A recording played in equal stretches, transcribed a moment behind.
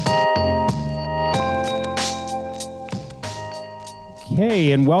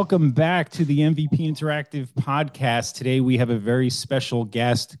Hey, and welcome back to the MVP Interactive podcast. Today we have a very special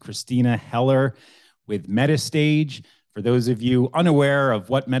guest, Christina Heller with Metastage. For those of you unaware of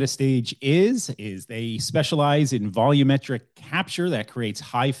what Metastage is they specialize in volumetric capture that creates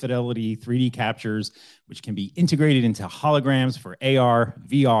high fidelity 3D captures, which can be integrated into holograms for AR,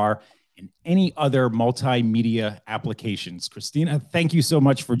 VR, and any other multimedia applications. Christina, thank you so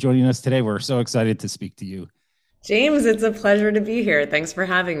much for joining us today. We're so excited to speak to you. James, it's a pleasure to be here. Thanks for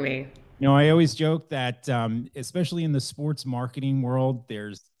having me. I always joke that, especially in the sports marketing world,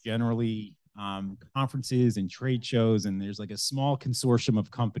 there's generally conferences and trade shows, and there's like a small consortium of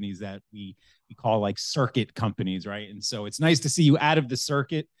companies that we call like circuit companies, right? And so it's nice to see you out of the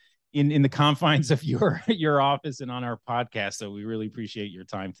circuit in the confines of your office and on our podcast. So we really appreciate your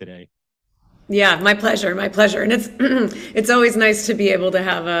time today. Yeah, my pleasure, my pleasure. And it's it's always nice to be able to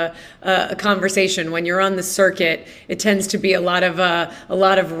have a conversation when you're on the circuit. It tends to be a lot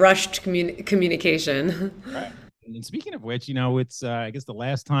of rushed communication. Right. And speaking of which, it's I guess the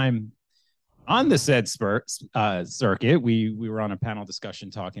last time on the said circuit, we were on a panel discussion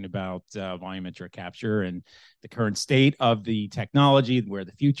talking about volumetric capture and the current state of the technology, where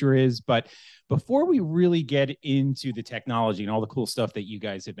the future is. But before we really get into the technology and all the cool stuff that you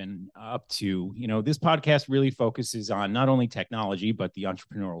guys have been up to, this podcast really focuses on not only technology, but the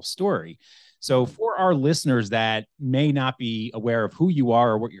entrepreneurial story. So for our listeners that may not be aware of who you are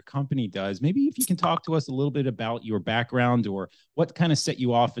or what your company does, maybe if you can talk to us a little bit about your background or what kind of set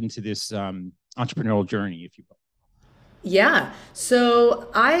you off into this entrepreneurial journey, if you will. Yeah. So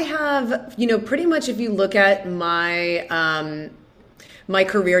I have, pretty much if you look at my my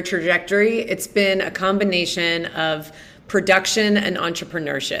career trajectory, it's been a combination of production and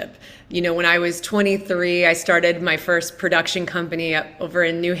entrepreneurship. When I was 23, I started my first production company over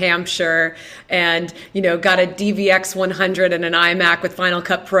in New Hampshire and, got a DVX 100 and an iMac with Final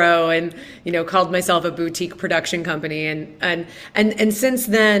Cut Pro and, called myself a boutique production company. And since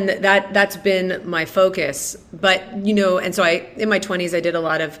then, that's been my focus. But, and so in my 20s, I did a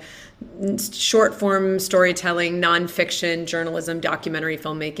lot of short form storytelling, nonfiction, journalism, documentary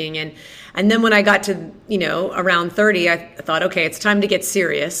filmmaking. And then when I got to, around 30, I thought, okay, it's time to get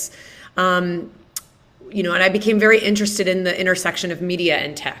serious. And I became very interested in the intersection of media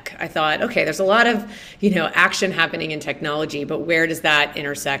and tech. I thought, okay, there's a lot of, action happening in technology, but where does that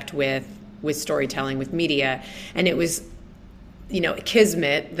intersect with storytelling, with media? And it was,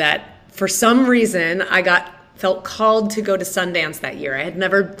 kismet that for some reason I felt called to go to Sundance that year. I had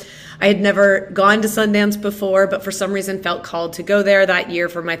never gone to Sundance before, but for some reason felt called to go there that year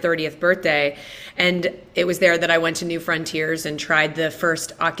for my 30th birthday. And it was there that I went to New Frontiers and tried the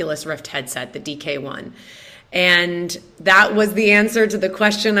first Oculus Rift headset, the DK1. And that was the answer to the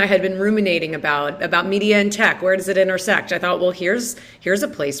question I had been ruminating about media and tech. Where does it intersect? I thought, well, here's a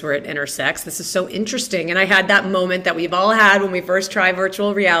place where it intersects. This is so interesting. And I had that moment that we've all had when we first try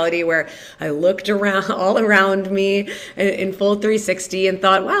virtual reality, where I looked around all around me in full 360 and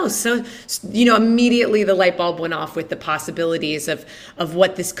thought, wow, so, immediately the light bulb went off with the possibilities of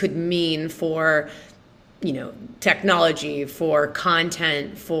what this could mean for, technology, for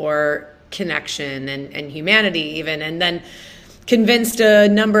content, for connection and humanity even. And then convinced a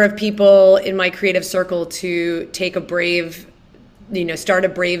number of people in my creative circle to take start a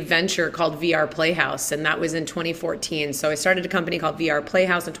brave venture called VR Playhouse. And that was in 2014. So I started a company called VR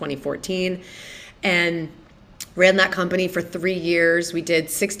Playhouse in 2014 and ran that company for 3 years. We did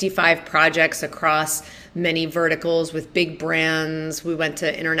 65 projects across many verticals with big brands. We went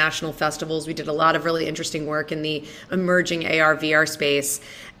to international festivals. We did a lot of really interesting work in the emerging AR VR space.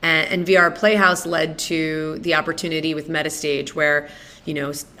 And VR Playhouse led to the opportunity with Metastage, where,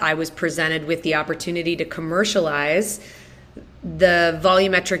 I was presented with the opportunity to commercialize the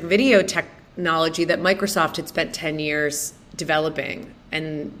volumetric video technology that Microsoft had spent 10 years developing.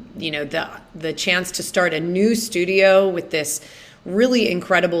 And, the chance to start a new studio with this really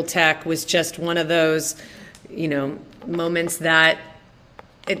incredible tech was just one of those, moments that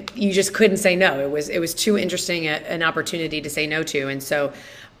you just couldn't say no. It was too interesting an opportunity to say no to. And so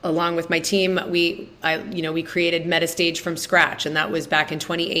along with my team, we created Metastage from scratch, and that was back in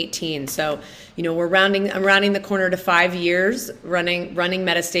 2018. So, I'm rounding the corner to 5 years running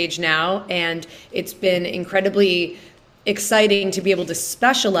Metastage now, and it's been incredibly exciting to be able to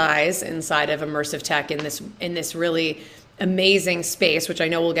specialize inside of immersive tech in this really amazing space, which I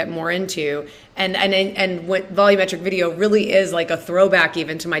know we'll get more into. And what volumetric video really is like a throwback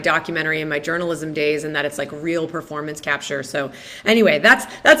even to my documentary and my journalism days, and that it's like real performance capture. So anyway, that's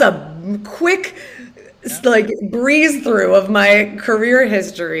a quick breeze through of my career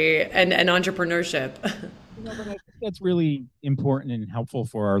history and entrepreneurship. But I think that's really important and helpful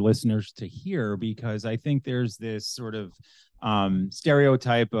for our listeners to hear, because I think there's this sort of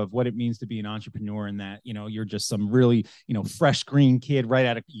stereotype of what it means to be an entrepreneur, and that, you're just some really, fresh green kid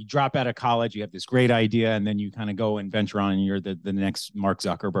you drop out of college, you have this great idea, and then you kind of go and venture on and you're the next Mark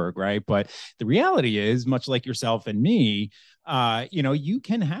Zuckerberg, right? But the reality is, much like yourself and me, you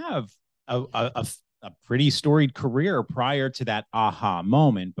can have a pretty storied career prior to that aha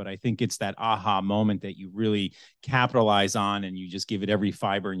moment. But I think it's that aha moment that you really capitalize on, and you just give it every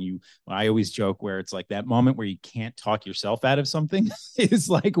fiber. And I always joke where it's like that moment where you can't talk yourself out of something is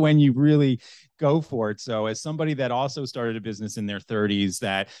like when you really go for it. So as somebody that also started a business in their 30s,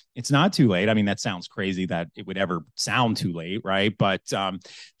 that it's not too late. I mean, that sounds crazy that it would ever sound too late, right? But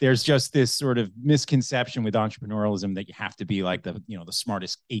there's just this sort of misconception with entrepreneurialism that you have to be like the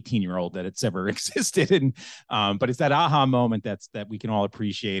smartest 18-year-old that it's ever existed. And but it's that aha moment that we can all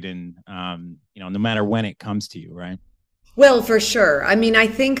appreciate, and no matter when it comes to you, right? Well, for sure. I mean, I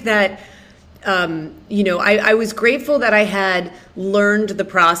think that I was grateful that I had learned the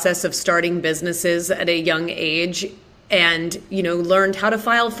process of starting businesses at a young age, and, learned how to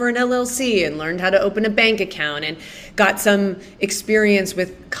file for an LLC and learned how to open a bank account and got some experience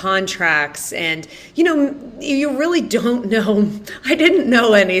with contracts. And, you really don't know. I didn't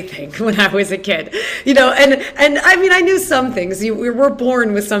know anything when I was a kid, and I mean, I knew some things. We were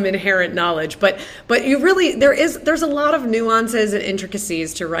born with some inherent knowledge, but you really, there's a lot of nuances and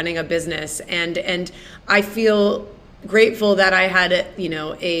intricacies to running a business. And I feel grateful that I had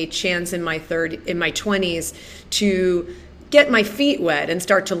a chance in my 20s to get my feet wet and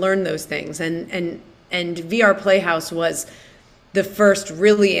start to learn those things. And VR Playhouse was the first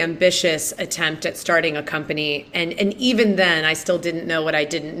really ambitious attempt at starting a company. And even then, I still didn't know what I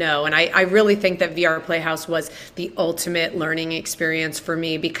didn't know. And I really think that VR Playhouse was the ultimate learning experience for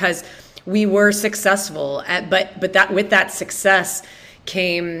me, because we were successful but that with that success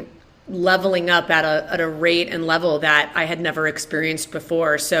came leveling up at a rate and level that I had never experienced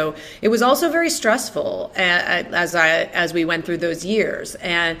before. So it was also very stressful as we went through those years.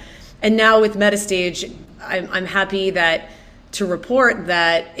 And now with MetaStage, I'm happy to report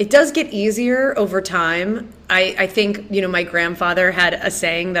that it does get easier over time. I think, my grandfather had a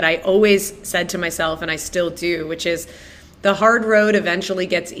saying that I always said to myself, and I still do, which is the hard road eventually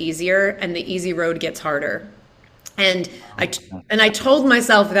gets easier and the easy road gets harder. And I told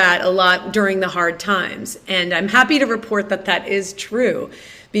myself that a lot during the hard times. And I'm happy to report that is true,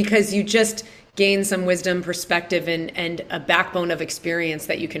 because you just gain some wisdom, perspective, and a backbone of experience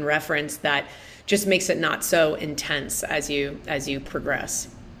that you can reference that just makes it not so intense as you progress.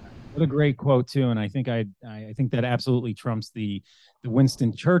 What a great quote too. And I think I think that absolutely trumps the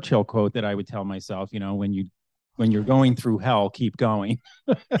Winston Churchill quote that I would tell myself, when you're going through hell, keep going.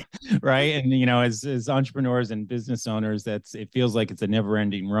 Right. And, as entrepreneurs and business owners, it feels like it's a never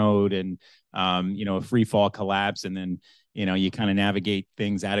ending road, and, a free fall collapse. And then, you kind of navigate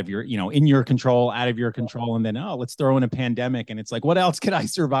things out of your, in your control, out of your control. And then, let's throw in a pandemic. And it's like, what else could I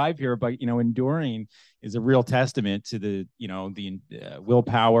survive here? But, enduring is a real testament to the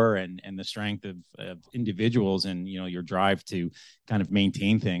willpower and the strength of individuals, and, your drive to kind of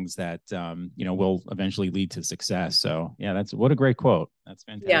maintain things that, will eventually lead to success. So yeah, what a great quote. That's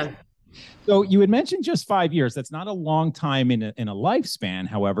fantastic. Yeah. So you had mentioned just 5 years. That's not a long time in a lifespan.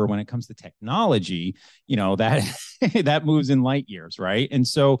 However, when it comes to technology, that that moves in light years, right? And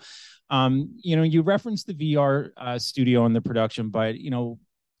so, you referenced the VR studio and the production, but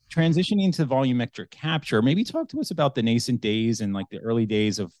transitioning to volumetric capture, maybe talk to us about the nascent days and like the early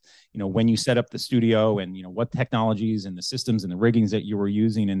days of when you set up the studio, and what technologies and the systems and the riggings that you were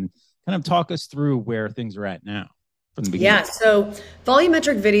using, and kind of talk us through where things are at now. From the beginning. Yeah, so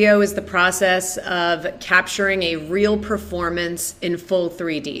volumetric video is the process of capturing a real performance in full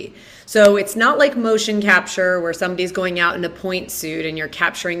 3D. So it's not like motion capture where somebody's going out in a point suit and you're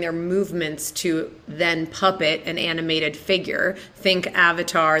capturing their movements to then puppet an animated figure. Think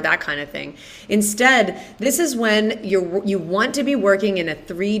Avatar, that kind of thing. Instead, this is when you want to be working in a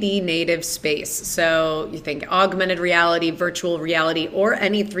 3D native space. So you think augmented reality, virtual reality, or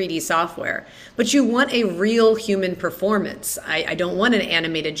any 3D software. But you want a real human performance. I don't want an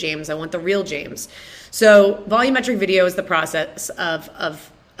animated James, I want the real James. So volumetric video is the process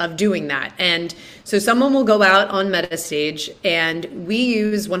of doing that. And so someone will go out on MetaStage, and we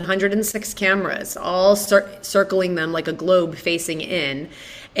use 106 cameras, all circling them like a globe facing in,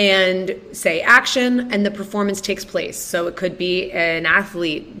 and say action, and the performance takes place. So it could be an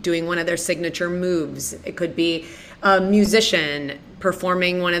athlete doing one of their signature moves. It could be a musician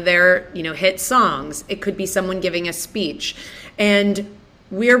performing one of their hit songs. It could be someone giving a speech. And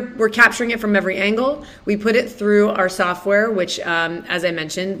we're capturing it from every angle. We put it through our software, which, as I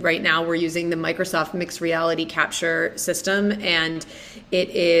mentioned, right now we're using the Microsoft Mixed Reality Capture system, and it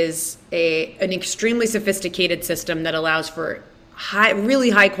is an extremely sophisticated system that allows for really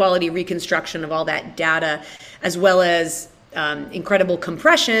high quality reconstruction of all that data, as well as incredible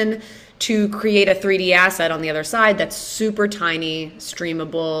compression to create a 3D asset on the other side that's super tiny,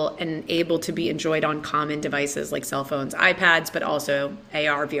 streamable, and able to be enjoyed on common devices like cell phones, iPads, but also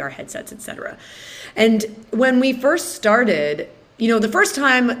AR, VR headsets, etc. And when we first started, the first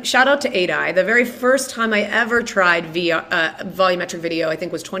time, shout out to 8eye, the very first time I ever tried volumetric video, I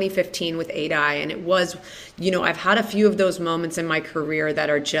think was 2015 with 8eye. And it was, I've had a few of those moments in my career that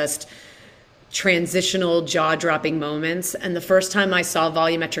are just transitional jaw-dropping moments. And the first time I saw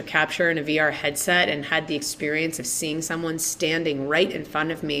volumetric capture in a VR headset and had the experience of seeing someone standing right in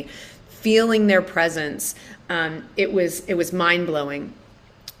front of me, feeling their presence, it was mind-blowing.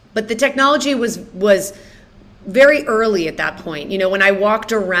 But the technology was very early at that point. When I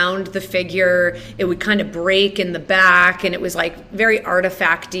walked around the figure, it would kind of break in the back, and it was like very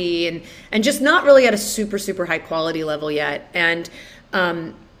artifacty and just not really at a super, super high quality level yet.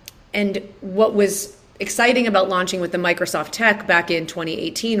 And what was exciting about launching with the Microsoft tech back in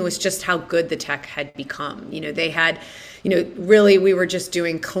 2018 was just how good the tech had become. They had, really we were just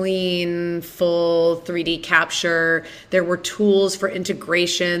doing clean, full 3D capture. There were tools for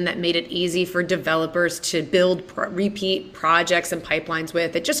integration that made it easy for developers to build repeat projects and pipelines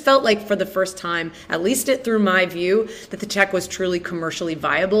with. It just felt like for the first time, at least through my view, that the tech was truly commercially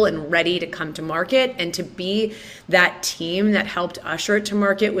viable and ready to come to market. And to be that team that helped usher it to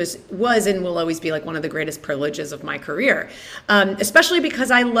market was and will always be like one of the greatest privileges of my career, especially because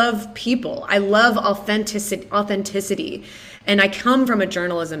I love people. I love authenticity. And I come from a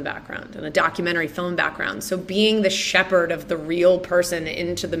journalism background and a documentary film background. So being the shepherd of the real person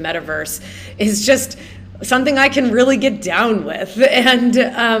into the metaverse is just something I can really get down with.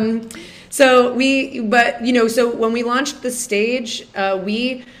 And so when we launched the stage,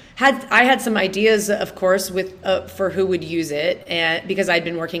 I had some ideas, of course, for who would use it, and because I'd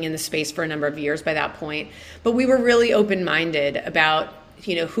been working in the space for a number of years by that point. But we were really open-minded about,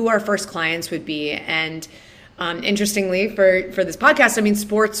 who our first clients would be. And interestingly, for this podcast,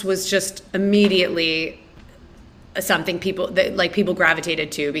 sports was just immediately something people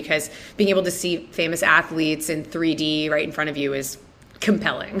gravitated to, because being able to see famous athletes in 3D right in front of you is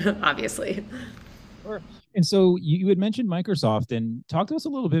compelling, obviously. Sure. And so you had mentioned Microsoft, and talk to us a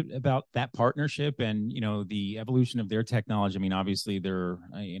little bit about that partnership and, the evolution of their technology. Obviously they're,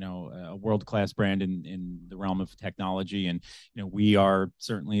 a world-class brand in the realm of technology. And, we are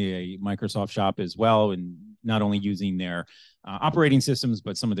certainly a Microsoft shop as well, and not only using their operating systems,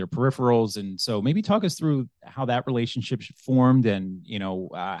 but some of their peripherals. And so maybe talk us through how that relationship formed, and,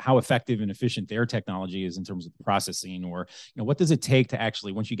 how effective and efficient their technology is in terms of processing, or, what does it take to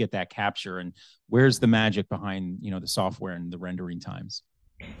actually, once you get that capture, and where's the magic behind, the software and the rendering times?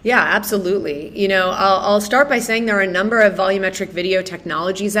 Yeah, absolutely. I'll start by saying there are a number of volumetric video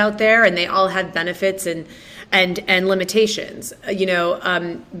technologies out there, and they all have benefits and limitations,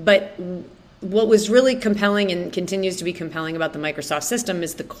 but what was really compelling and continues to be compelling about the Microsoft system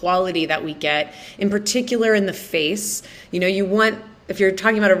is the quality that we get, in particular in the face. If you're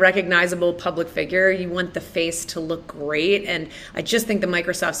talking about a recognizable public figure, you want the face to look great. And I just think the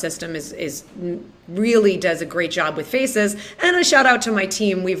Microsoft system is really does a great job with faces. And a shout out to my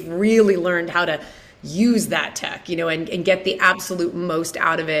team. We've really learned how to use that tech, and get the absolute most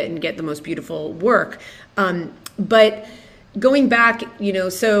out of it and get the most beautiful work. But going back,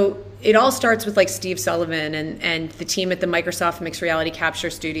 so it all starts with like Steve Sullivan and the team at the Microsoft Mixed Reality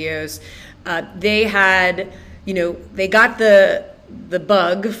Capture Studios. They got the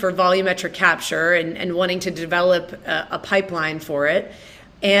bug for volumetric capture and wanting to develop a pipeline for it.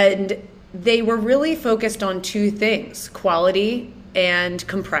 And they were really focused on two things: quality and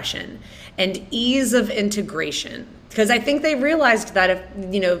compression and ease of integration. Because I think they realized that if,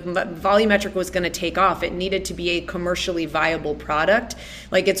 volumetric was going to take off, it needed to be a commercially viable product.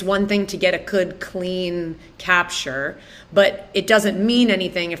 Like, it's one thing to get a good, clean capture, but it doesn't mean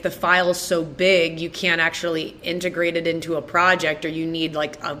anything if the file's so big you can't actually integrate it into a project, or you need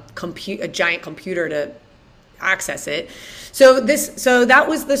like a giant computer to access it. So that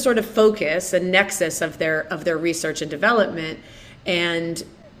was the sort of focus and nexus of their research and development, and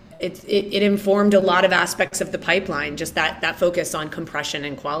it informed a lot of aspects of the pipeline, just that focus on compression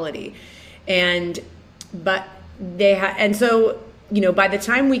and quality. But they had, and so, by the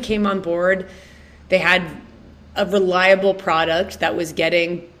time we came on board, they had a reliable product that was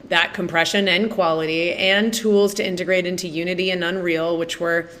getting that compression and quality, and tools to integrate into Unity and Unreal, which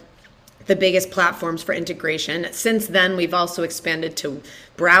were the biggest platforms for integration. Since then, we've also expanded to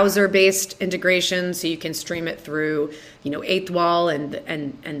browser-based integration, so you can stream it through, Eighth Wall and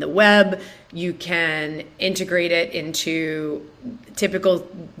the web. You can integrate it into typical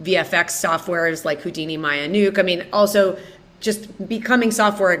VFX softwares like Houdini, Maya, Nuke. I mean, also just becoming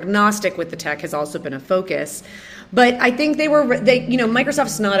software agnostic with the tech has also been a focus. But I think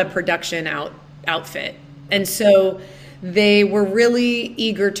Microsoft's not a production outfit, and so they were really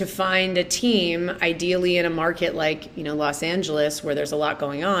eager to find a team, ideally in a market like Los Angeles, where there's a lot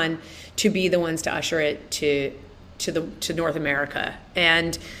going on, to be the ones to usher it to North America.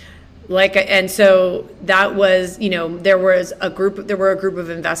 And so that was, there were a group of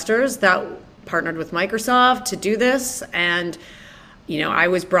investors that partnered with Microsoft to do this, and I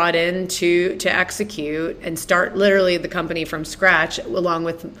was brought in to execute and start literally the company from scratch, along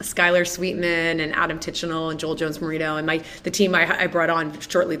with Skylar Sweetman and Adam Tichenal and Joel Jones Marino and the team I brought on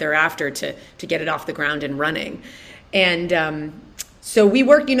shortly thereafter to get it off the ground and running. And so we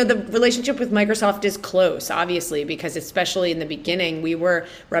worked, the relationship with Microsoft is close, obviously, because especially in the beginning, we were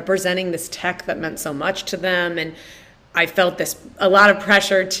representing this tech that meant so much to them. And I felt a lot of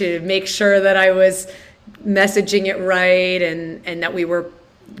pressure to make sure that I was messaging it right and that we were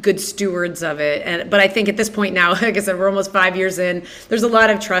good stewards of it. But I think at this point now, like I said, we're almost 5 years in, there's a lot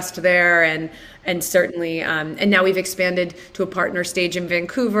of trust there, and certainly, and now we've expanded to a partner stage in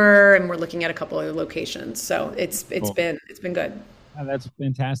Vancouver, and we're looking at a couple other locations. So it's Cool. been good. Oh, that's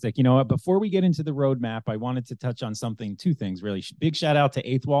fantastic. Before we get into the roadmap, I wanted to touch on two things really. Big shout out to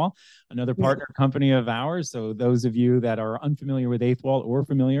Eighth Wall, another partner company of ours. So those of you that are unfamiliar with Eighth Wall or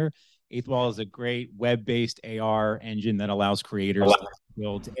familiar, Eighth Wall is a great web-based AR engine that allows creators to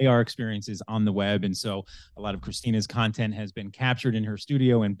build AR experiences on the web. And so a lot of Christina's content has been captured in her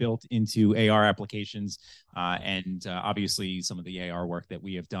studio and built into AR applications. Obviously, some of the AR work that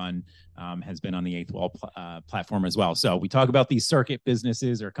we have done has been on the Eighth Wall platform as well. So we talk about these circuit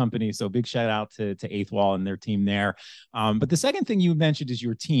businesses or companies. So big shout out to Eighth Wall and their team there. But the second thing you mentioned is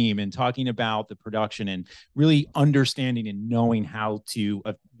your team, and talking about the production and really understanding and knowing how to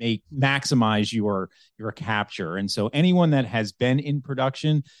maximize your capture. And so anyone that has been in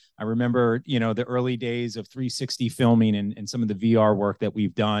production, I remember, the early days of 360 filming and some of the VR work that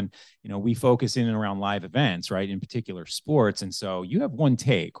we've done, we focus in and around live events, right? In particular sports. And so you have one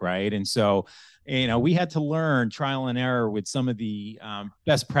take, right? And so, we had to learn trial and error with some of the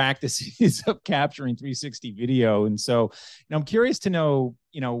best practices of capturing 360 video. And so, I'm curious to know,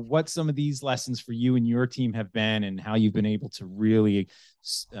 what some of these lessons for you and your team have been, and how you've been able to really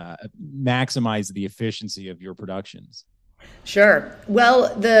maximize the efficiency of your productions. Sure.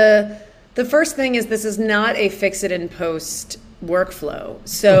 Well, the first thing is, this is not a fix it and post workflow.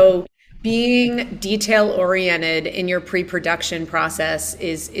 So being detail oriented in your pre-production process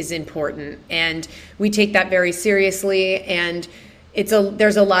is important, and we take that very seriously. And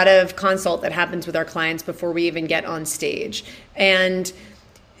there's a lot of consult that happens with our clients before we even get on stage. And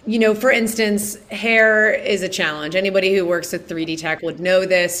for instance, hair is a challenge. Anybody who works with 3D tech would know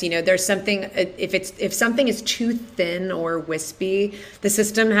this. There's something, if something is too thin or wispy, the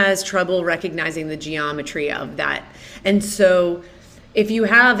system has trouble recognizing the geometry of that. And so if you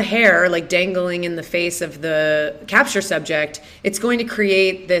have hair like dangling in the face of the capture subject, it's going to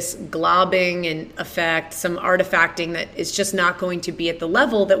create this globbing and effect, some artifacting that is just not going to be at the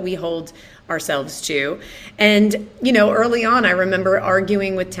level that we hold ourselves to. And early on, I remember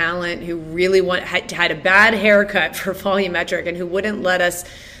arguing with talent who really had a bad haircut for volumetric and who wouldn't let us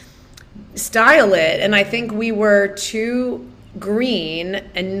style it. And I think we were too green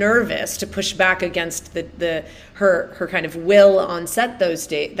and nervous to push back against her kind of will on set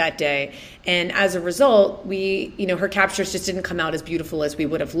that day. And as a result, her captures just didn't come out as beautiful as we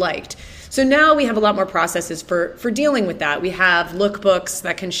would have liked. So now we have a lot more processes for dealing with that. We have lookbooks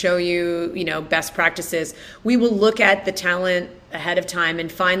that can show you, best practices. We will look at the talent ahead of time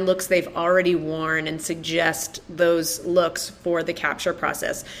and find looks they've already worn and suggest those looks for the capture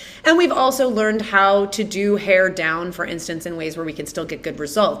process. And we've also learned how to do hair down, for instance, in ways where we can still get good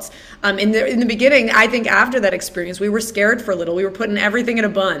results. In the beginning, I think after that experience, we were scared for a little. We were putting everything in a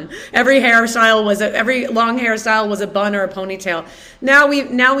bun. Every long hairstyle was a bun or a ponytail. Now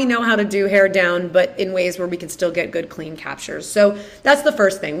we know how to do hair down, but in ways where we can still get good, clean captures. So that's the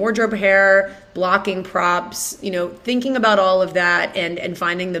first thing: wardrobe, hair, blocking, props. Thinking about all of that and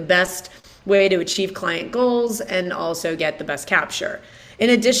finding the best way to achieve client goals and also get the best capture.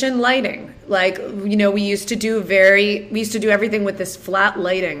 In addition, lighting. We used to do everything with this flat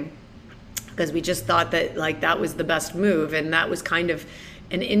lighting because we just thought that that was the best move, and that was kind of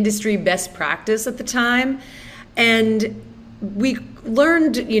an industry best practice at the time. And we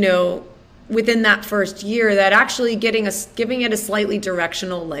learned, within that first year that actually giving it a slightly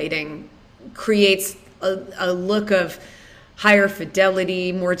directional lighting creates a look of higher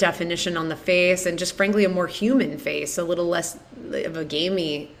fidelity, more definition on the face, and just frankly a more human face, a little less of a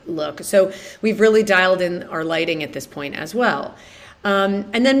gamey look. So we've really dialed in our lighting at this point as well.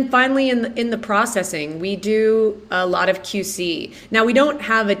 And then finally in the processing, we do a lot of QC. Now we don't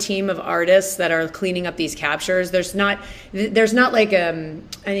have a team of artists that are cleaning up these captures. There's not like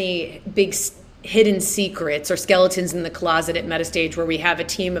any big hidden secrets or skeletons in the closet at Metastage where we have a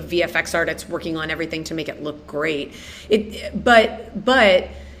team of VFX artists working on everything to make it look great. But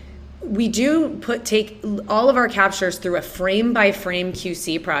we do take all of our captures through a frame by frame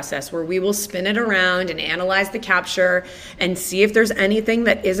QC process where we will spin it around and analyze the capture and see if there's anything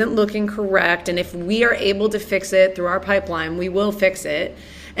that isn't looking correct. And if we are able to fix it through our pipeline, we will fix it.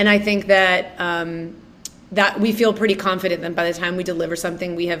 And I think that that we feel pretty confident that by the time we deliver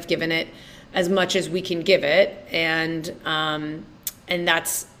something, we have given it as much as we can give it. And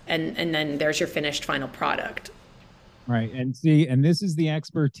then there's your finished final product. Right. And this is the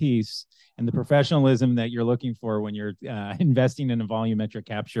expertise and the professionalism that you're looking for when you're investing in a volumetric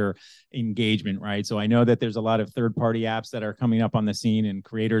capture engagement, right? So I know that there's a lot of third-party apps that are coming up on the scene and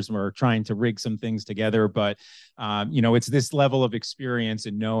creators are trying to rig some things together, but it's this level of experience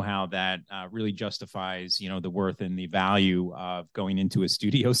and know-how that really justifies, the worth and the value of going into a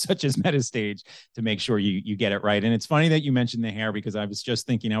studio such as Metastage to make sure you get it right. And it's funny that you mentioned the hair, because I was just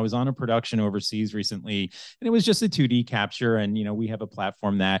thinking, I was on a production overseas recently and it was just a 2D capture. And, we have a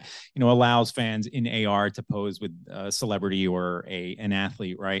platform that, allows fans in AR to pose with a celebrity or an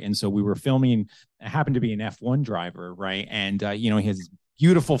athlete, right? And so we were filming, it happened to be an F1 driver, right? And, he has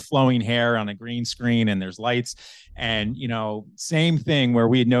beautiful flowing hair on a green screen and there's lights and, same thing where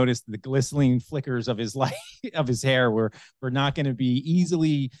we had noticed the glistening flickers of his of his hair were not going to be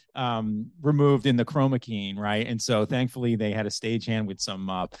easily removed in the chroma keying, right? And so thankfully they had a stagehand with some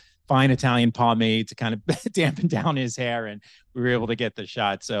fine Italian pomade to kind of dampen down his hair, and we were able to get the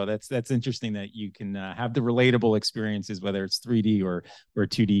shot. So that's interesting that you can have the relatable experiences, whether it's 3D or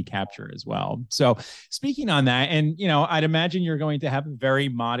 2D capture as well. So speaking on that, and I'd imagine you're going to have a very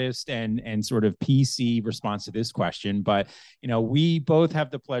modest and sort of PC response to this question, but we both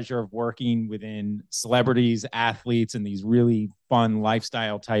have the pleasure of working within celebrities, athletes, and these really fun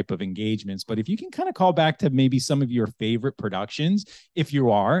lifestyle type of engagements. But if you can kind of call back to maybe some of your favorite productions, if you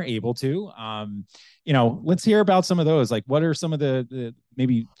are able to, let's hear about some of those. Like, what are some of the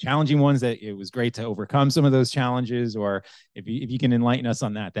maybe challenging ones that it was great to overcome some of those challenges? Or if you can enlighten us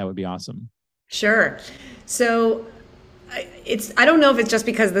on that, that would be awesome. Sure. So I don't know if it's just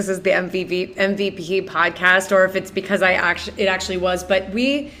because this is the MVP podcast or if it's because it actually was, but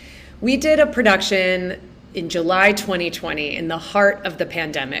we did a production in July 2020 in the heart of the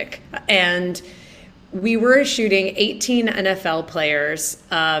pandemic. And we were shooting 18 NFL players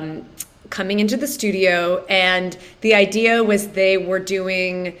coming into the studio. And the idea was they were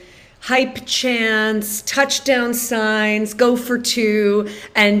doing hype chants, touchdown signs, go for two.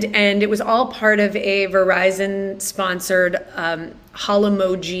 And it was all part of a Verizon sponsored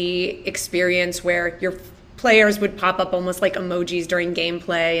Holomoji experience where your players would pop up almost like emojis during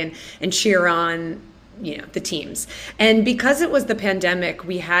gameplay and cheer on the teams. And because it was the pandemic,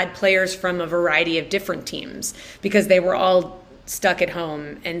 we had players from a variety of different teams because they were all stuck at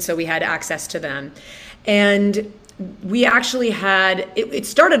home. And so we had access to them. And we actually had, it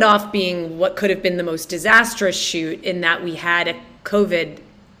started off being what could have been the most disastrous shoot in that we had a COVID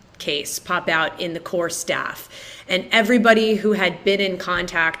case pop out in the core staff. And everybody who had been in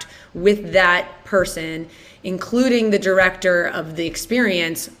contact with that person, including the director of the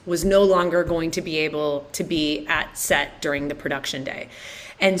experience, was no longer going to be able to be at set during the production day.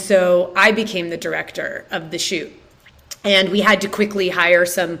 And so I became the director of the shoot. And we had to quickly hire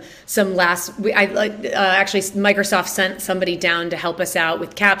actually Microsoft sent somebody down to help us out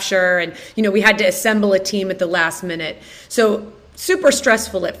with capture. And, we had to assemble a team at the last minute. So super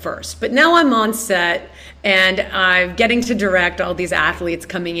stressful at first, but now I'm on set and I'm getting to direct all these athletes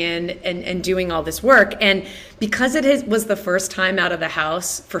coming in and doing all this work. And because was the first time out of the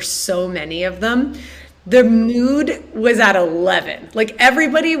house for so many of them, the mood was at 11. Like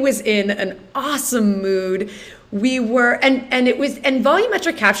everybody was in an awesome mood. We were, and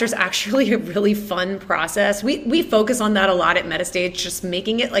volumetric capture is actually a really fun process. We focus on that a lot at Metastage, just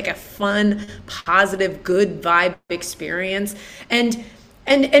making it like a fun, positive, good vibe experience. And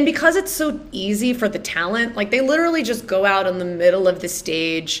because it's so easy for the talent, like they literally just go out in the middle of the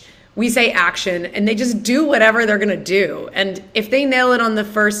stage we say action, and they just do whatever they're going to do. And if they nail it on the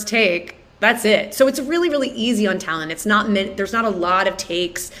first take, that's it. So it's really, really easy on talent. It's not meant, there's not a lot of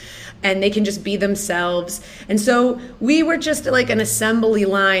takes, and they can just be themselves. And so we were just like an assembly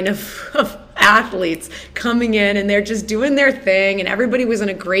line of athletes coming in, and they're just doing their thing, and everybody was in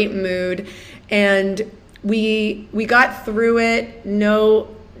a great mood. And we got through it,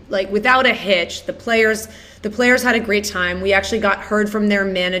 without a hitch. The players had a great time. We actually got heard from their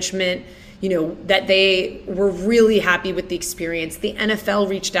management, that they were really happy with the experience. The NFL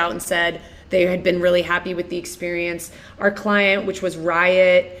reached out and said they had been really happy with the experience. Our client, which was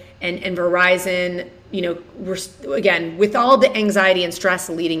Riot and Verizon, we're, again, with all the anxiety and stress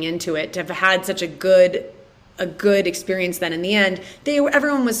leading into it, to have had such a good experience then in the end,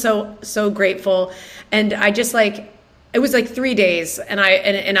 everyone was so grateful. And I just it was 3 days, and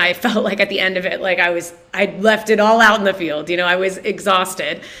I felt like at the end of it, I left it all out in the field. I was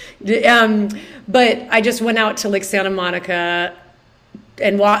exhausted. But I just went out to Santa Monica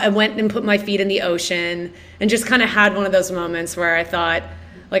and went and put my feet in the ocean, and just kind of had one of those moments where I thought,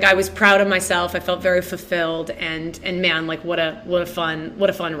 I was proud of myself. I felt very fulfilled, and man, what a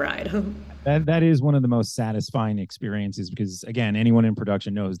fun ride. That is one of the most satisfying experiences, because again, anyone in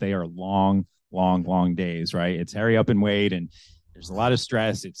production knows they are long days, right? It's hurry up and wait, and there's a lot of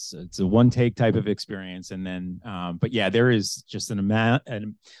stress. It's a one take type of experience. And then, but yeah, there is just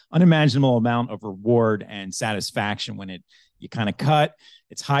an unimaginable amount of reward and satisfaction when you kind of cut.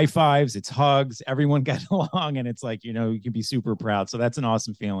 It's high fives, it's hugs, everyone got along, and it's you can be super proud. So that's an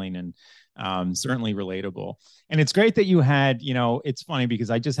awesome feeling, and certainly relatable. And it's great that you had, it's funny because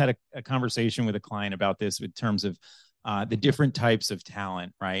I just had a conversation with a client about this in terms of the different types of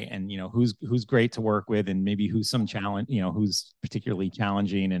talent, right? And who's great to work with, and maybe who's some challenge, who's particularly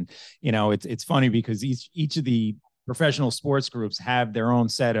challenging. And it's funny because each of the professional sports groups have their own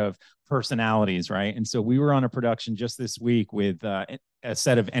set of personalities, right? And so we were on a production just this week with a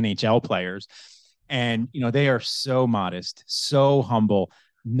set of NHL players, and they are so modest, so humble,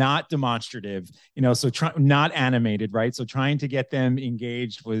 not demonstrative, so not animated, right? So trying to get them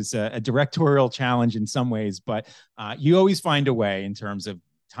engaged was a directorial challenge in some ways, but you always find a way in terms of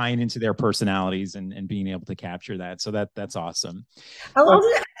tying into their personalities and being able to capture that. So that's awesome.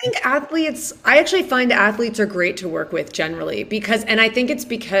 I actually find athletes are great to work with generally, and I think it's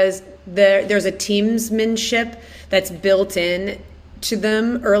because there's a teamsmanship that's built in to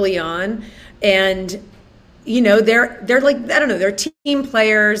them early on. And they're they're team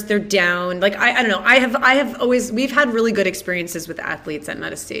players, they're down. I don't know. We've had really good experiences with athletes at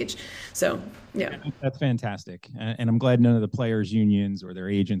MetaStage. So yeah, that's fantastic. And I'm glad none of the players' unions or their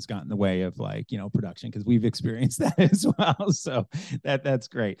agents got in the way of production, because we've experienced that as well. So that's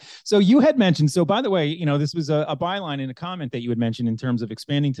great. So you had mentioned, by the way, this was a byline in a comment that you had mentioned in terms of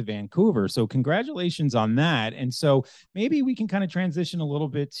expanding to Vancouver. So congratulations on that. And so maybe we can kind of transition a little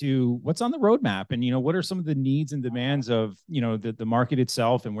bit to what's on the roadmap, and, what are some of the needs and demands of, the market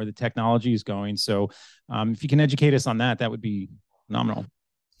itself and where the technology is going. So if you can educate us on that, that would be phenomenal.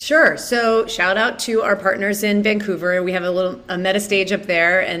 Sure. So shout out to our partners in Vancouver. We have a MetaStage up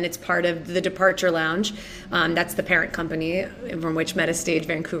there, and it's part of the Departure Lounge. That's the parent company from which MetaStage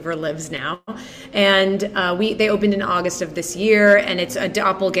Vancouver lives now. And they opened in August of this year, and it's a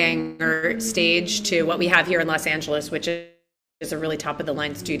doppelganger stage to what we have here in Los Angeles, which is a really top of the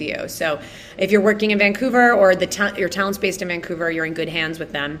line studio. So if you're working in Vancouver, or your talent's based in Vancouver, you're in good hands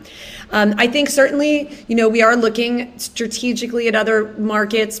with them. I think certainly, we are looking strategically at other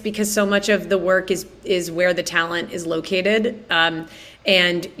markets, because so much of the work is where the talent is located. And,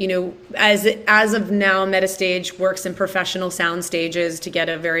 as of now, MetaStage works in professional sound stages to get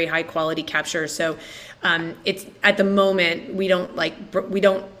a very high quality capture. So it's at the moment,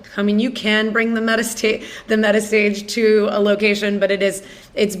 you can bring the MetaStage to a location, but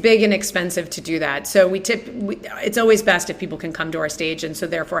it's big and expensive to do that. So it's always best if people can come to our stage. And so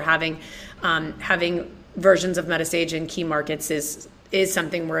therefore having versions of MetaStage in key markets is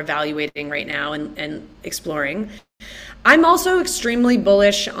something we're evaluating right now and exploring. I'm also extremely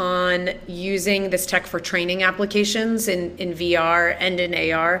bullish on using this tech for training applications in VR and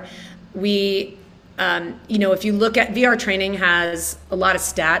in AR. If you look at VR, training has a lot of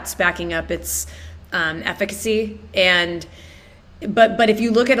stats backing up its efficacy, but if you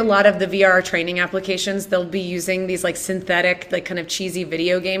look at a lot of the VR training applications, they'll be using these synthetic, kind of cheesy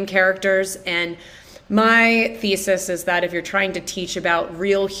video game characters. And my thesis is that if you're trying to teach about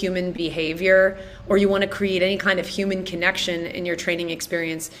real human behavior, or you want to create any kind of human connection in your training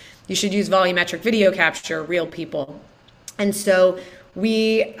experience, you should use volumetric video capture, real people. And so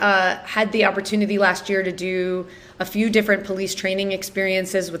we had the opportunity last year to do a few different police training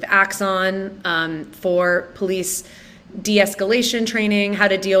experiences with Axon for police de-escalation training, how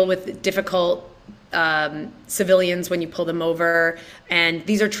to deal with difficult civilians when you pull them over. And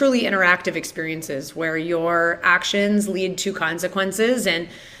these are truly interactive experiences where your actions lead to consequences, and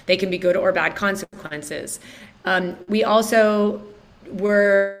they can be good or bad consequences. We also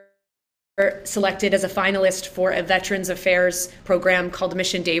were selected as a finalist for a Veterans Affairs program called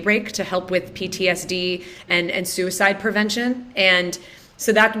Mission Daybreak to help with PTSD and suicide prevention. And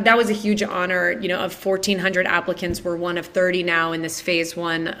so that was a huge honor. You know, of 1,400 applicants, we're one of 30 now in this phase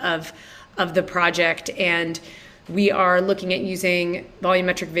one of the project. And we are looking at using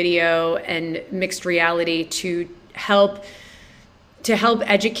volumetric video and mixed reality to help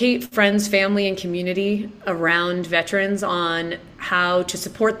educate friends, family, and community around veterans on how to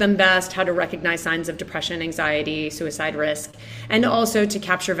support them best, how to recognize signs of depression, anxiety, suicide risk, and also to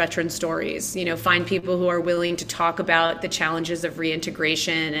capture veteran stories. You know, find people who are willing to talk about the challenges of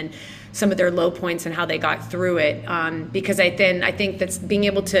reintegration and some of their low points and how they got through it. Because I think that's being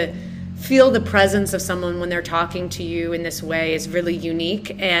able to feel the presence of someone when they're talking to you in this way is really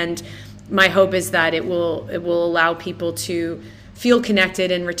unique. And my hope is that it will allow people to feel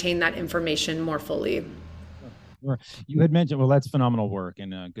connected and retain that information more fully. Sure. You had mentioned, well, that's phenomenal work,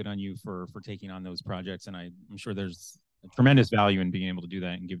 and good on you for taking on those projects. And I'm sure there's a tremendous value in being able to do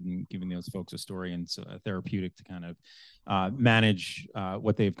that and giving those folks a story and so therapeutic to kind of manage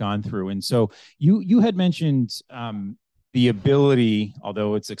what they've gone through. And so you had mentioned the ability,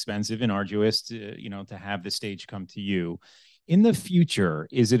 although it's expensive and arduous, to have the stage come to you. In the future,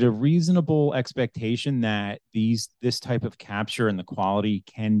 is it a reasonable expectation that this type of capture and the quality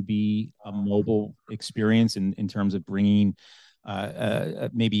can be a mobile experience in terms of bringing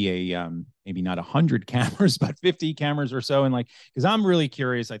maybe not 100 cameras, but 50 cameras or so? And because I'm really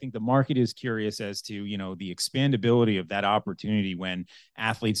curious, I think the market is curious as to, the expandability of that opportunity when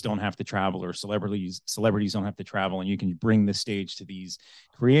athletes don't have to travel or celebrities don't have to travel, and you can bring the stage to these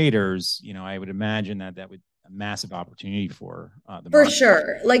creators. I would imagine that would a massive opportunity for the market. For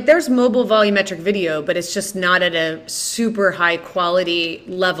sure. There's mobile volumetric video, but it's just not at a super high quality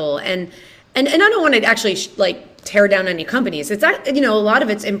level. And I don't want to actually tear down any companies. It's a lot of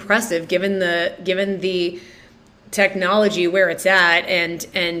it's impressive given the technology where it's at and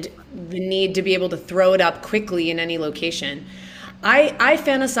the need to be able to throw it up quickly in any location. I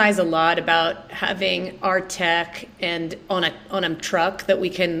fantasize a lot about having our tech and on a truck that we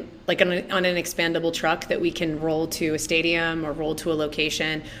can, on an expandable truck that we can roll to a stadium or roll to a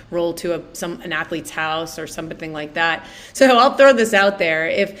location, roll to an athlete's house or something like that. So I'll throw this out there.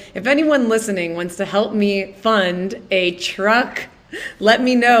 If anyone listening wants to help me fund a truck, let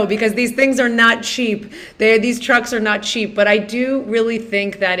me know, because these things are not cheap. These trucks are not cheap, but I do really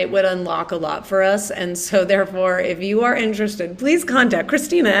think that it would unlock a lot for us. And so therefore, if you are interested, please contact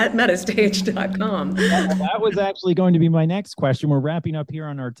Christina at metastage.com. That was actually going to be my next question. We're wrapping up here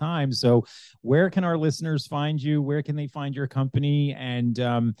on our time. So where can our listeners find you? Where can they find your company? And,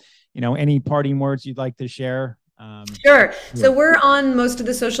 any parting words you'd like to share? Sure. So we're on most of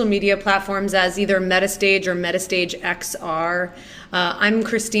the social media platforms as either Metastage or Metastage XR. I'm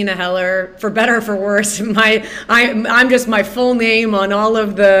Christina Heller. For better or for worse, I'm just my full name on all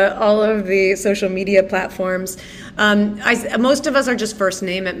of the social media platforms. Most of us are just first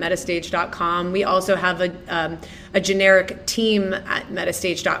name at metastage.com. We also have a generic team at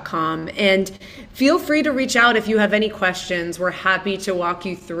metastage.com. And feel free to reach out if you have any questions. We're happy to walk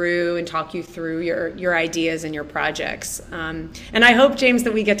you through and talk you through your ideas and your projects. And I hope, James,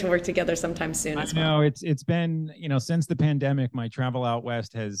 that we get to work together sometime soon as well. I know it's been, since the pandemic, my travel out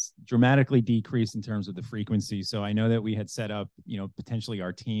west has dramatically decreased in terms of the frequency. So I know that we had set up, potentially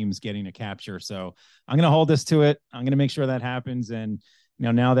our teams getting a capture. So I'm going to hold us to it. I'm going to make sure that happens. And,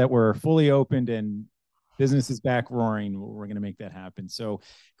 now that we're fully opened and business is back roaring, we're going to make that happen. So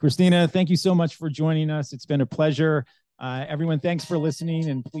Christina, thank you so much for joining us. It's been a pleasure. Everyone, thanks for listening,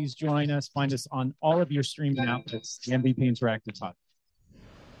 and please join us. Find us on all of your streaming outlets, the MVP Interactive Pod.